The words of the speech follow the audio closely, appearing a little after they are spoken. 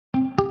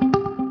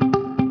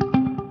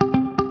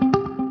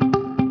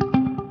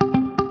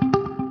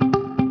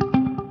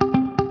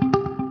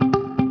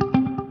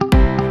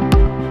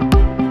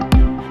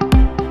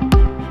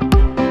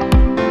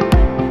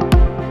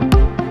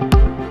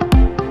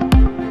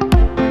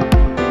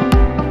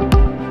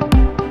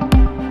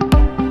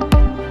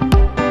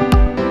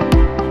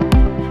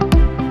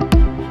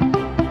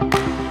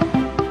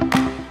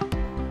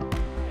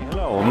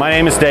My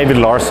name is David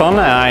Larsson and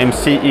I'm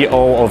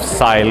CEO of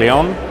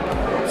Sileon.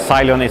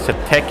 Sileon is a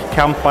tech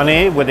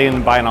company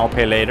within Buy Now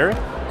Pay Later.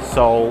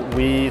 So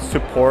we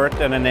support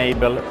and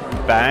enable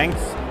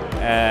banks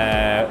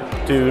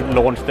to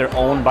launch their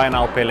own Buy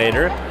Now Pay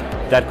Later.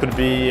 That could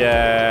be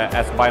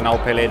as Buy Now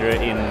Pay Later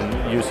in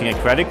using a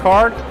credit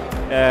card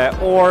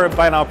or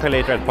Buy Now Pay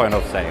Later at point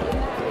of sale.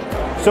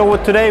 So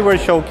today we're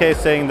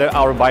showcasing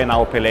our Buy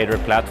Now Pay Later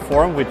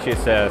platform, which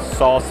is a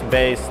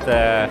SaaS-based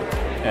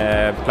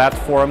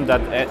platform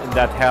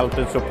that helps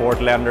and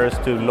support lenders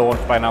to launch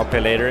Buy Now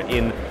Pay Later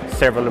in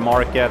several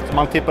markets,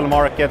 multiple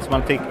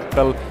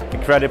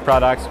credit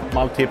products,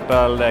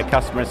 multiple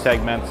customer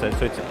segments. So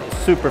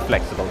it's super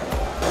flexible.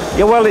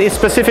 Yeah, well, it's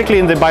specifically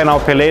in the Buy Now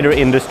Pay Later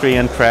industry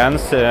and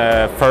trends.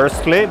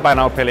 Firstly, Buy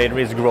Now Pay Later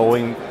is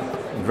growing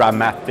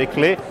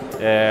dramatically.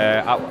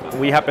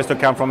 We happen to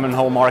come from a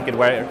home market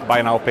where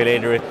Buy Now Pay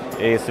Later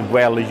is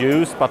well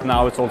used, but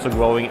now it's also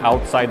growing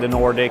outside the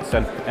Nordics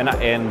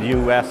and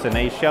US and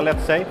Asia,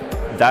 let's say.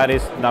 That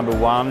is number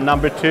one.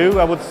 Number two,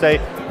 I would say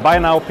Buy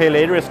Now Pay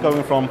Later is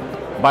going from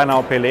Buy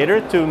Now Pay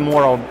Later to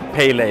more of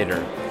Pay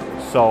Later.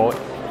 So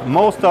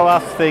most of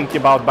us think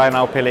about Buy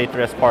Now Pay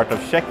Later as part of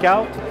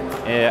checkout,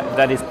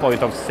 that is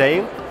point of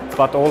sale,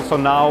 but also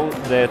now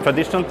the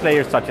traditional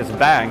players such as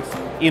banks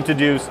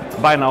introduce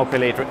Buy Now Pay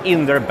Later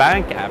in their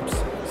bank apps.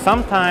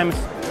 Sometimes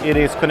it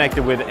is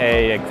connected with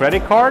a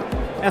credit card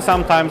and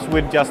sometimes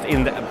with just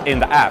in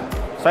the app.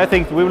 So I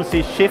think we will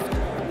see shift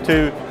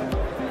to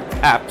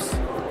apps.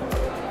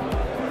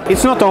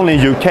 It's not only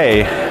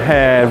UK.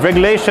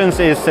 Regulations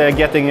is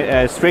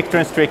getting stricter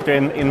and stricter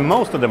in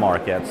most of the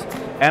markets.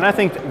 And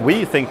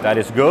we think that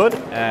is good.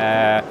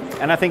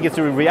 And I think it's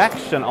a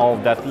reaction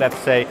of that, let's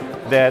say,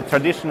 the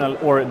traditional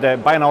or the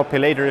Buy Now Pay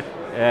Later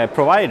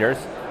providers,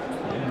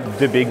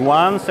 the big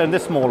ones and the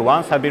small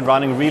ones, have been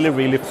running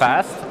really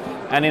fast,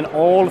 and in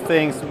all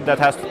things that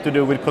has to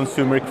do with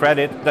consumer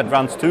credit that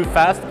runs too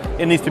fast,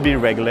 it needs to be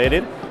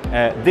regulated.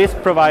 This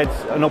provides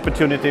an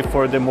opportunity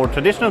for the more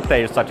traditional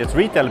players such as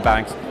retail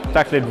banks to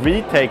actually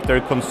retake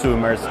their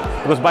consumers,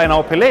 because Buy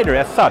Now Pay Later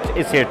as such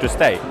is here to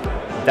stay.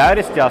 That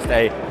is just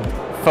a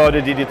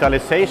further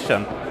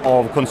digitalization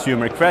of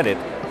consumer credit,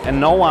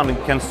 and no one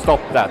can stop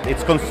that.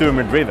 It's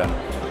consumer driven.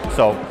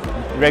 So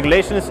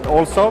regulation is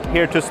also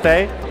here to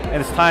stay,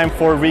 and it's time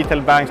for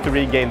retail banks to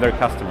regain their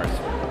customers.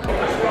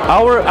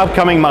 Our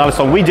upcoming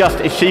milestone, we just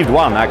achieved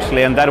one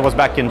actually, and that was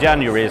back in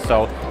January.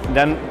 So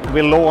then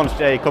we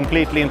launched a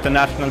completely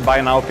international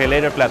Buy Now Pay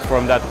Later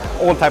platform that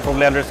all type of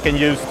lenders can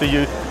use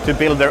to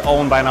build their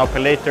own Buy Now Pay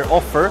Later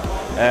offer.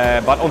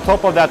 But on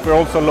top of that, we're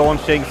also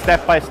launching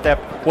step by step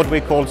what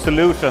we call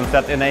solutions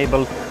that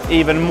enable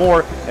even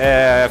more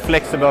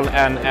flexible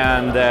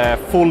and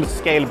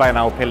full-scale Buy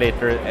Now Pay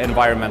Later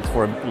environments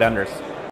for lenders.